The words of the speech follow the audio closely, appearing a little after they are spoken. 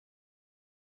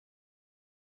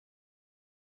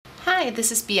Hi,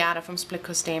 this is Beata from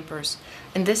Splitcoaststampers.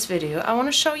 In this video I want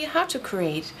to show you how to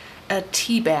create a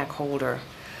tea bag holder.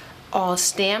 All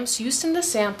stamps used in the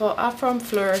sample are from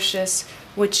flourishes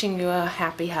wishing you a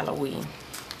happy Halloween.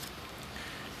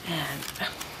 And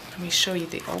let me show you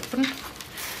the open.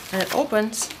 When it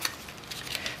opens,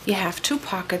 you have two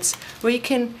pockets where you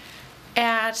can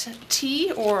add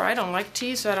tea, or I don't like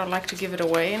tea so I don't like to give it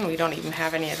away and we don't even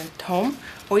have any at home,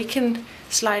 or you can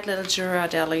slide little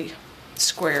Ghirardelli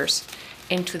squares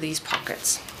into these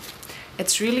pockets.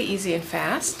 It's really easy and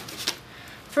fast.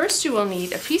 First you will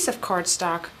need a piece of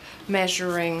cardstock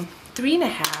measuring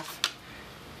 3.5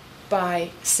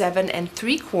 by 7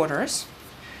 3/4,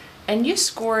 and you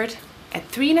score it at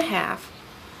 3.5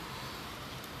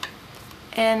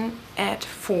 and at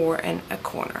 4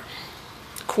 1/4.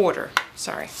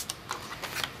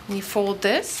 And you fold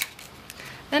this,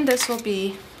 and this will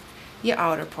be your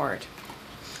outer part.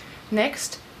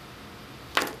 Next,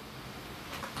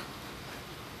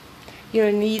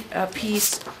 you'll need a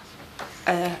piece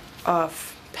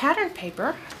of pattern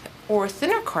paper or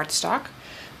thinner cardstock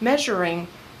measuring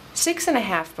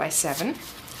 6.5 by 7.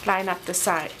 Line up the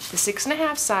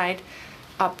 6.5 side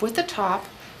up with the top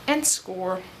and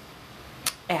score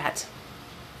at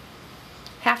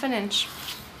 1/2 inch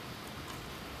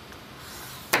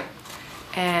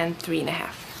and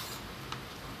 3.5.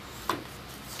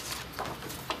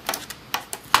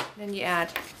 Then you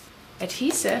add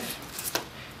adhesive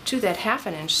to that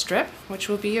 1/2 inch strip, which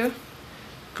will be your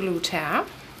glue tab.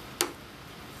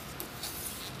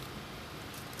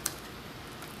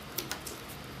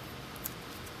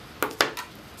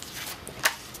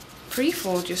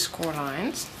 Pre-fold your score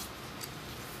lines.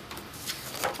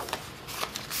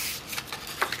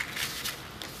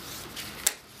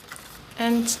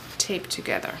 And tape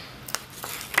together.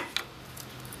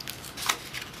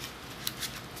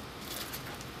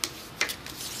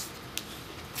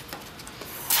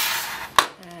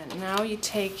 And now you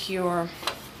take your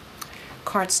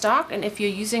cardstock, and if you're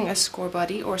using a score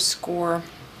buddy or score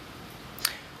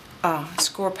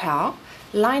pal,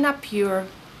 line up your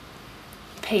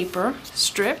paper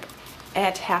strip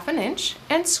at 1/2 inch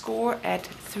and score at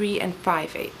 3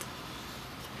 5/8.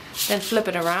 Then flip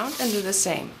it around and do the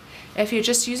same. If you're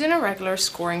just using a regular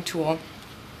scoring tool,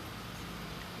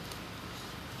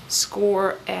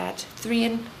 score at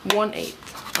 3 1/8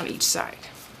 on each side.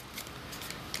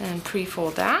 And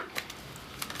pre-fold that.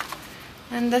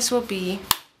 And this will be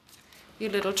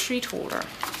your little treat holder.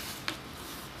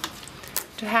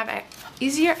 To have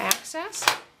easier access,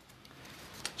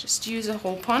 just use a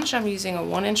hole punch. I'm using a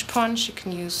 1-inch punch. You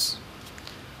can use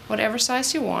whatever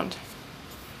size you want.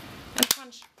 And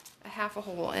punch a 1/2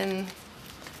 hole in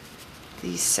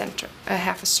the center, a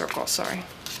 1/2 circle, sorry.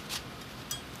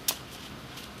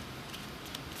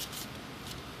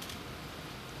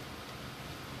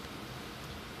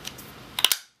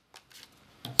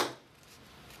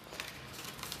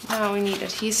 Now we need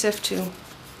adhesive to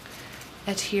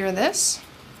adhere this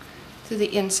to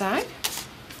the inside.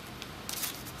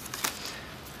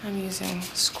 I'm using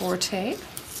score tape.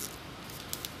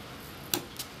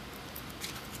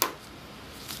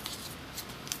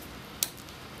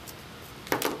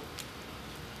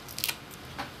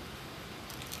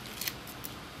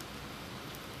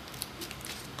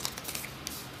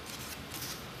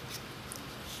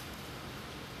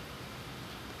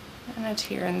 And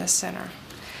adhere in the center.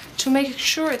 To make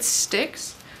sure it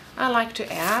sticks, I like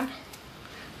to add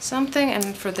something,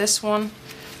 and for this one,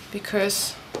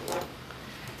 because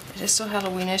it is so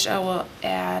Halloweenish, I will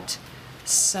add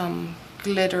some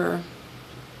glitter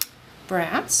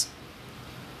brads.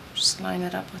 Just line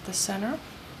it up with the center.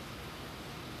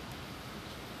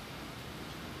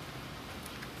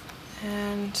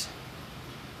 And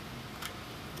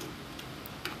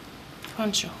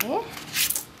punch a hole.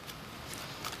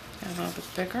 A little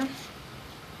bit bigger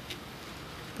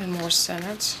and more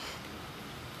centered.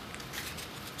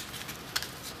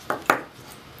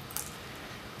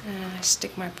 And I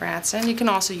stick my brads in. You can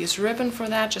also use ribbon for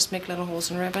that. Just make little holes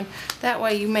in ribbon. That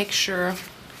way you make sure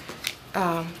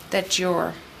that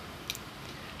your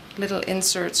little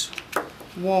inserts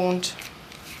won't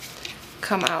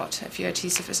come out if your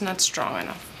adhesive is not strong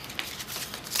enough.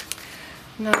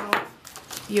 Now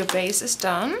your base is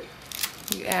done.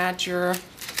 You add your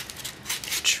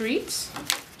treats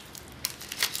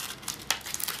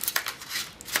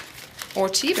or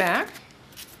tea bag,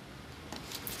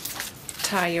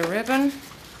 tie your ribbon,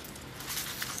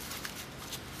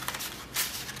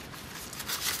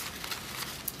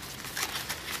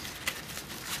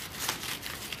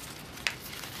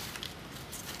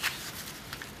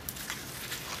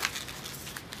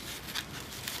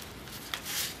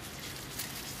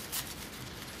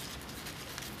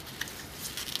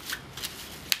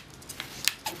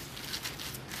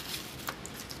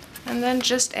 and then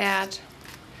just add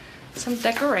some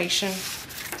decoration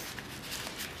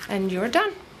and you're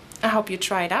done. I hope you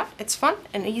try it out. It's fun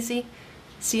and easy.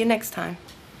 See you next time.